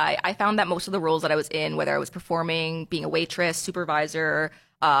 Like, I found that most of the roles that I was in, whether I was performing, being a waitress, supervisor,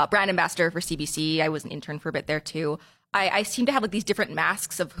 brand ambassador for CBC, I was an intern for a bit there too. I seemed to have like these different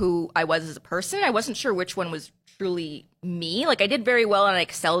masks of who I was as a person. I wasn't sure which one was truly me. Like, I did very well and I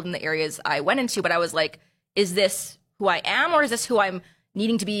excelled in the areas I went into, but I was like, is this who I am, or is this who I'm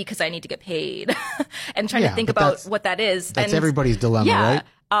needing to be because I need to get paid? And trying to think about what that is. That's everybody's dilemma, right?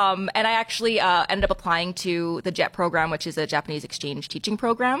 And I actually ended up applying to the JET program, which is a Japanese exchange teaching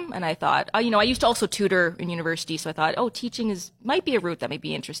program. And I thought, I used to also tutor in university, so I thought, teaching might be a route that may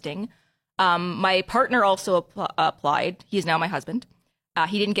be interesting. My partner also applied. He is now my husband.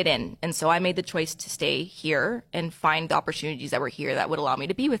 He didn't get in, and so I made the choice to stay here and find the opportunities that were here that would allow me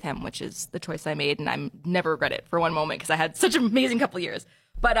to be with him, which is the choice I made, and I never regret it for one moment because I had such an amazing couple of years.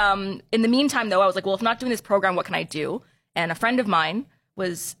 But in the meantime, though, I was like, well, if I'm not doing this program, what can I do? And a friend of mine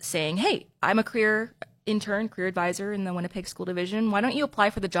was saying, hey, I'm a career advisor in the Winnipeg School Division. Why don't you apply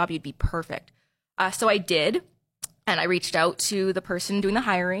for the job? You'd be perfect. So I did, and I reached out to the person doing the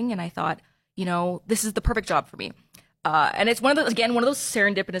hiring, and I thought, this is the perfect job for me. And it's one of those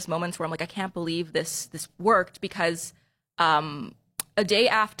serendipitous moments where I'm like, I can't believe this worked, because a day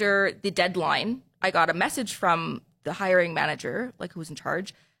after the deadline, I got a message from the hiring manager, like who was in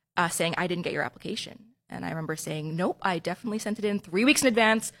charge, saying I didn't get your application. And I remember saying, nope, I definitely sent it in 3 weeks in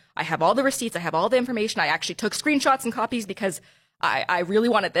advance. I have all the receipts. I have all the information. I actually took screenshots and copies because I really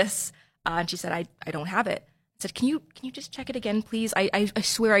wanted this. And she said, I don't have it. I said, can you just check it again, please? I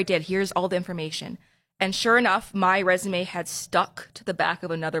swear I did. Here's all the information. And sure enough, my resume had stuck to the back of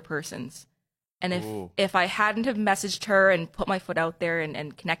another person's. And if I hadn't have messaged her and put my foot out there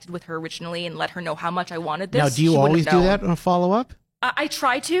and connected with her originally and let her know how much I wanted this, now, do you always do that on a follow-up? I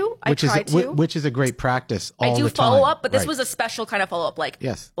try to. Which is a great practice all the time. I do follow up, but this was a special kind of follow-up. Like,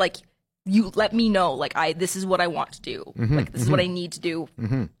 yes. Like, you let me know, like, this is what I want to do. Like, this is what I need to do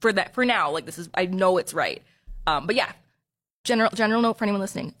for now. Like, I know it's right. But yeah. General note for anyone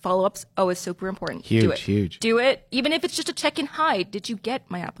listening: follow-ups always super important. Huge. Do it, even if it's just a check-in. Hi, did you get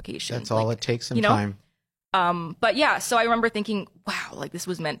my application? That's all it takes. Some time. But yeah, so I remember thinking, wow, like this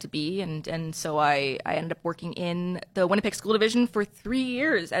was meant to be, and so I ended up working in the Winnipeg School Division for 3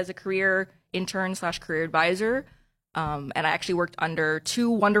 years as a career intern / career advisor. And I actually worked under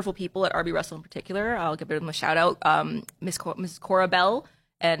two wonderful people at RB Russell in particular. I'll give them a shout out, Ms. Cora Bell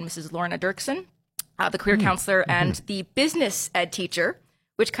and Mrs. Lorna Dirksen. The career counselor and the business ed teacher,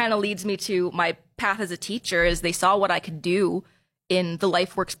 which kind of leads me to my path as a teacher, is they saw what I could do in the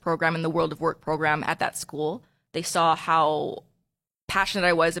LifeWorks program and the World of Work program at that school. They saw how passionate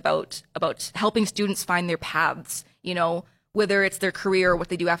I was about helping students find their paths, whether it's their career or what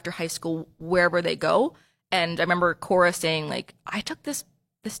they do after high school, wherever they go. And I remember Cora saying, like, I took this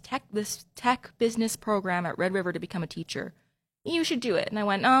tech business program at Red River to become a teacher. You should do it. And I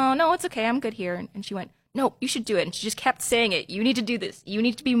went, oh, no, it's okay. I'm good here. And she went, no, you should do it. And she just kept saying it. You need to do this. You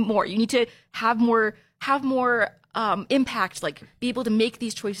need to be more. You need to have more impact, like be able to make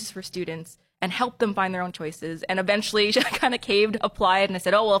these choices for students and help them find their own choices. And eventually she kind of caved, applied. And I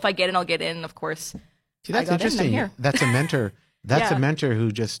said, oh, well, if I get in, I'll get in. And of course, see, that's interesting. That's a mentor. That's a mentor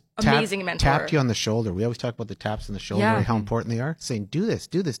who just tapped you on the shoulder. We always talk about the taps on the shoulder and how important they are. Saying, do this,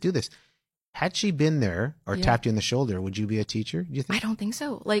 do this, do this. Had she been there or tapped you on the shoulder, would you be a teacher, do you think? I don't think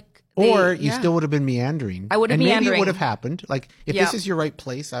so. Or you still would have been meandering. I would have meandering. Maybe it would have happened. Like, if this is your right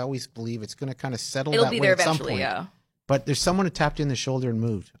place, I always believe it's going to kind of settle It'll that be way there at some eventually, point. yeah. But there's someone who tapped you on the shoulder and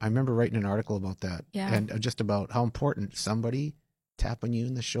moved. I remember writing an article about that. Yeah. And just about how important somebody tapping you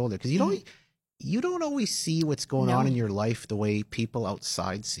in the shoulder. Because you don't always see what's going on in your life the way people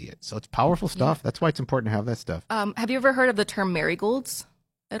outside see it. So it's powerful stuff. Yeah. That's why it's important to have that stuff. Have you ever heard of the term marigolds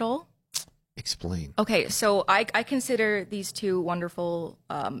at all? Explain. Okay, so I consider these two wonderful,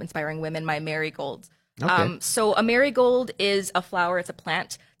 inspiring women my marigolds. Okay. So a marigold is a flower. It's a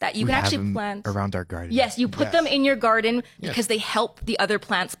plant that you can actually plant around our garden. Yes, you put them in your garden because they help the other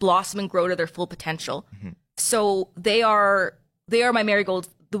plants blossom and grow to their full potential. Mm-hmm. So they are my marigolds,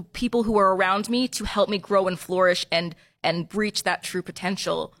 the people who are around me to help me grow and flourish and reach that true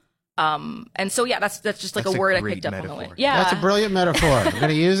potential. And so, that's just like a word I picked up on the way. Yeah. That's a brilliant metaphor. I'm going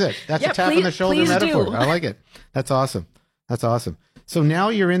to use it. That's a tap on the shoulder metaphor. I like it. That's awesome. So now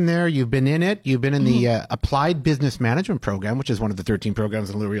you're in there. You've been in it. You've been in the Applied Business Management program, which is one of the 13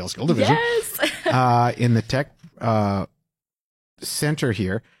 programs in the L'Oreal School Division. Yes. In the tech center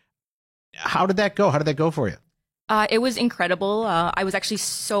here. How did that go? How did that go for you? It was incredible. I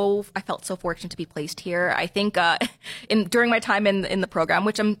felt so fortunate to be placed here. I think during my time in the program,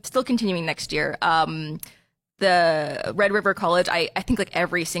 which I'm still continuing next year, the Red River College, I think like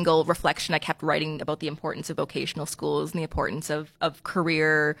every single reflection I kept writing about the importance of vocational schools and the importance of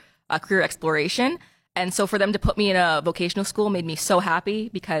career exploration. And so for them to put me in a vocational school made me so happy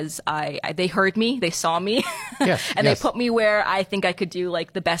because they heard me, they saw me, yes, and they put me where I think I could do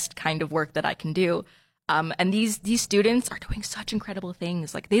like the best kind of work that I can do. And these students are doing such incredible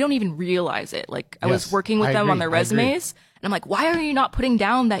things. Like they don't even realize it. Like I was working with them on their resumes, and I'm like, why are you not putting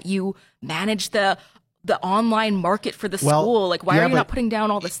down that you manage the online market for the school? Like, why are you not putting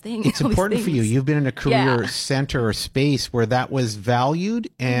down all this thing? It's important for you. You've been in a career center or space where that was valued,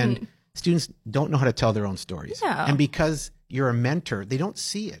 and students don't know how to tell their own stories. Yeah. And because you're a mentor, they don't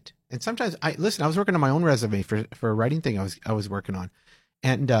see it. And sometimes I was working on my own resume for a writing thing I was working on.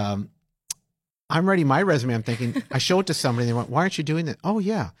 And I'm writing my resume. I'm thinking, I show it to somebody. And they went, why aren't you doing that? Oh,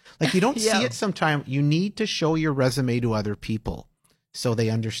 yeah. Like you don't see it sometimes. You need to show your resume to other people so they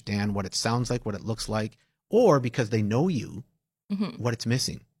understand what it sounds like, what it looks like, or because they know you, what it's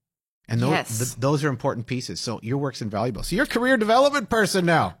missing. And those are important pieces. So your work's invaluable. So you're a career development person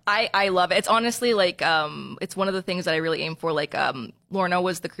now. I love it. It's honestly like, it's one of the things that I really aim for. Like, Lorna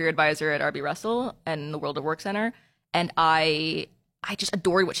was the career advisor at RB Russell and the World of Work Center. And I just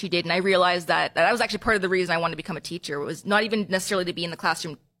adored what she did. And I realized that was actually part of the reason I wanted to become a teacher. It was not even necessarily to be in the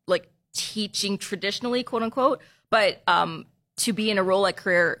classroom, like teaching traditionally, quote unquote, but, to be in a role like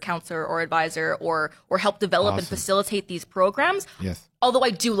career counselor or advisor or help develop and facilitate these programs. Yes. Although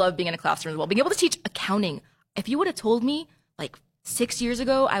I do love being in a classroom as well. Being able to teach accounting. If you would have told me like 6 years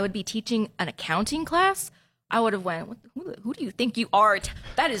ago I would be teaching an accounting class, I would have went, who do you think you are?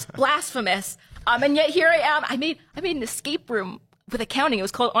 That is blasphemous. And yet here I am. I made an escape room with accounting. It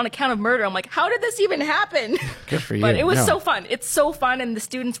was called On Account of Murder. I'm like, how did this even happen? Good for you. But it was so fun. It's so fun, and the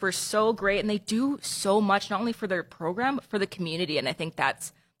students were so great, and they do so much, not only for their program, but for the community. And I think that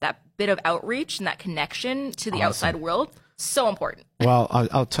bit of outreach and that connection to the outside world, so important. Well,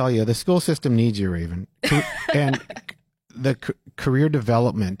 I'll tell you, the school system needs you, Raven. And the career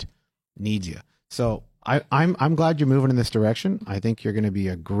development needs you. So I'm glad you're moving in this direction. I think you're going to be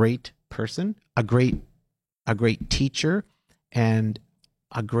a great person, a great teacher, and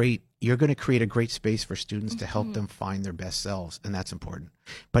you're going to create a great space for students to help them find their best selves. And that's important.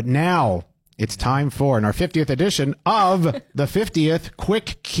 But now it's time for, in our 50th edition of the 50th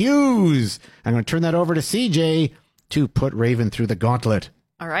Quick Cues. I'm going to turn that over to CJ to put Raven through the gauntlet.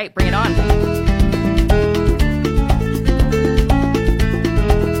 All right, bring it on.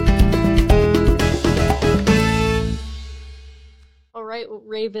 All right,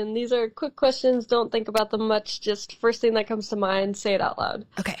 Raven, these are quick questions. Don't think about them much. Just first thing that comes to mind, say it out loud.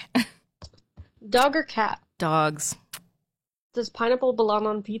 Okay. Dog or cat? Dogs. Does pineapple belong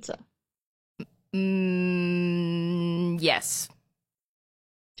on pizza? Yes.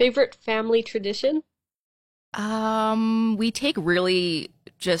 Favorite family tradition? We take really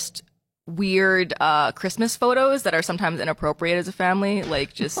just weird Christmas photos that are sometimes inappropriate as a family.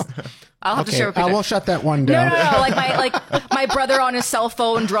 Like just, I'll have to share a picture. I will shut that one down. No. Like my brother on his cell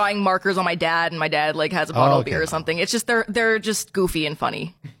phone drawing markers on my dad, and my dad like has a bottle of beer or something. It's just they're just goofy and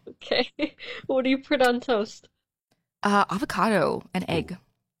funny. Okay. What do you put on toast? Avocado and egg.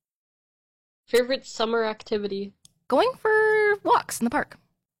 Favorite summer activity? Going for walks in the park.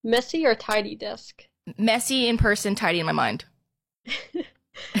 Messy or tidy desk? Messy in person, tidy in my mind.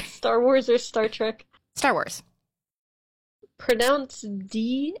 Star Wars or Star Trek? Star Wars. Pronounce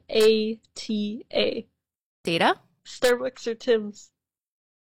D-A-T-A. Data? Starbucks or Tim's?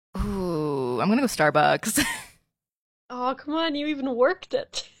 Ooh, I'm gonna go Starbucks. Oh, come on, you even worked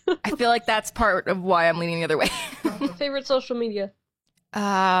it. I feel like that's part of why I'm leaning the other way. Favorite social media?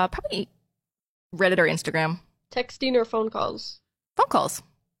 Probably Reddit or Instagram. Texting or phone calls? Phone calls.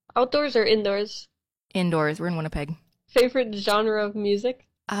 Outdoors or indoors? Indoors. We're in Winnipeg. Favorite genre of music?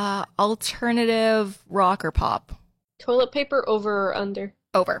 Alternative rock or pop. Toilet paper over or under?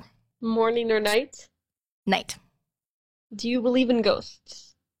 Over. Morning or night? Night. Do you believe in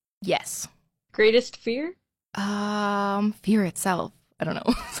ghosts? Yes. Greatest fear? Fear itself. I don't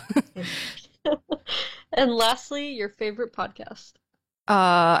know. And lastly, your favorite podcast?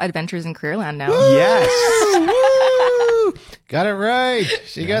 Adventures in Careerland now. Woo! Yes. Got it right.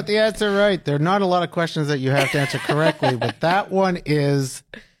 She got the answer right. There are not a lot of questions that you have to answer correctly, but that one is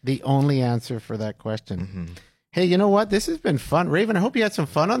the only answer for that question. Mm-hmm. Hey, you know what? This has been fun. Raven, I hope you had some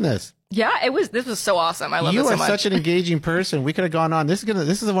fun on this. Yeah, this was so awesome. I love it so much. You are such an engaging person. We could have gone on. This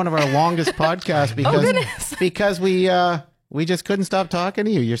is one of our longest podcasts because we We just couldn't stop talking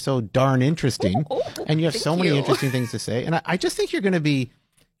to you. You're so darn interesting. And you have so many interesting things to say. And I just think you're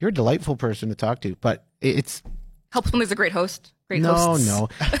a delightful person to talk to. But it's... Helps when there's a great host. Great No.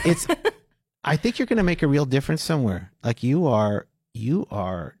 hosts. I think you're going to make a real difference somewhere. Like you are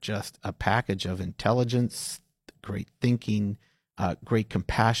just a package of intelligence, great thinking, great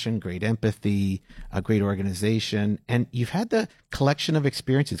compassion, great empathy, a great organization. And you've had the collection of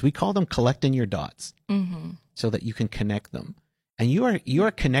experiences. We call them collecting your dots so that you can connect them. And you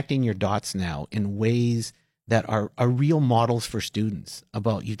are connecting your dots now in ways that are real models for students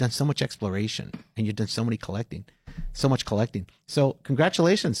about you've done so much exploration and you've done so much collecting. So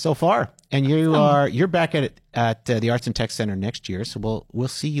congratulations so far. And you're back at the Arts and Tech Center next year. So we'll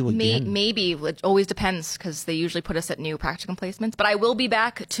see you again. Maybe it always depends because they usually put us at new practicum placements, but I will be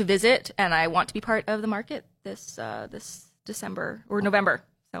back to visit and I want to be part of the market this December or November.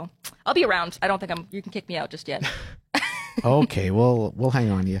 So I'll be around. I don't think you can kick me out just yet. Okay. We'll hang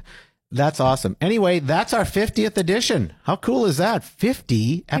on to you. That's awesome. Anyway, that's our 50th edition. How cool is that?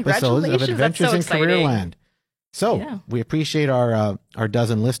 50 episodes of Adventures in Careerland. So we appreciate our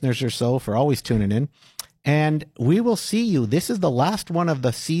dozen listeners or so for always tuning in. And we will see you. This is the last one of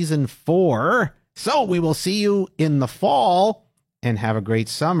the season 4. So we will see you in the fall and have a great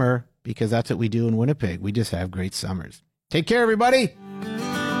summer because that's what we do in Winnipeg. We just have great summers. Take care, everybody.